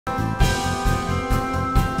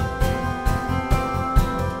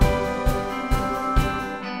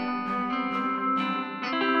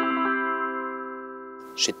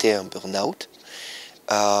j'étais en burn-out.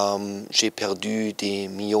 J'ai perdu des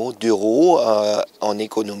millions d'euros en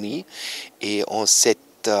économie et en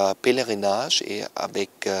cet pèlerinage et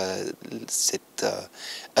avec cet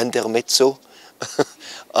intermezzo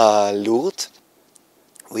à Lourdes.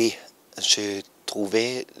 Oui, je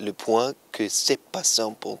trouvais le point que c'est pas si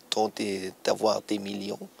important d'avoir des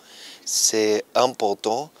millions. C'est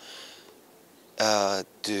important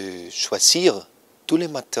de choisir tous les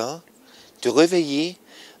matins, de réveiller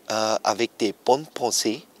avec des bonnes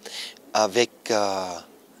pensées, avec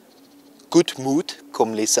good mood,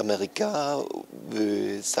 comme les Américains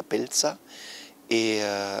s'appellent ça, et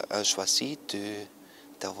un choisi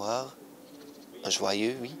d'avoir un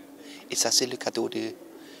joyeux, oui. Et ça, c'est le cadeau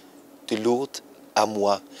de Lourdes à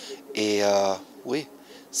moi. Et oui,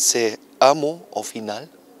 c'est un mot en final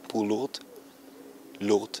pour Lourdes.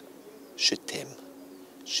 Lourdes, je t'aime.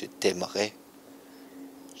 Je t'aimerai.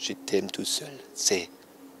 Je t'aime tout seul.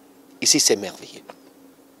 Ici, c'est merveilleux.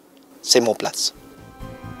 C'est mon place.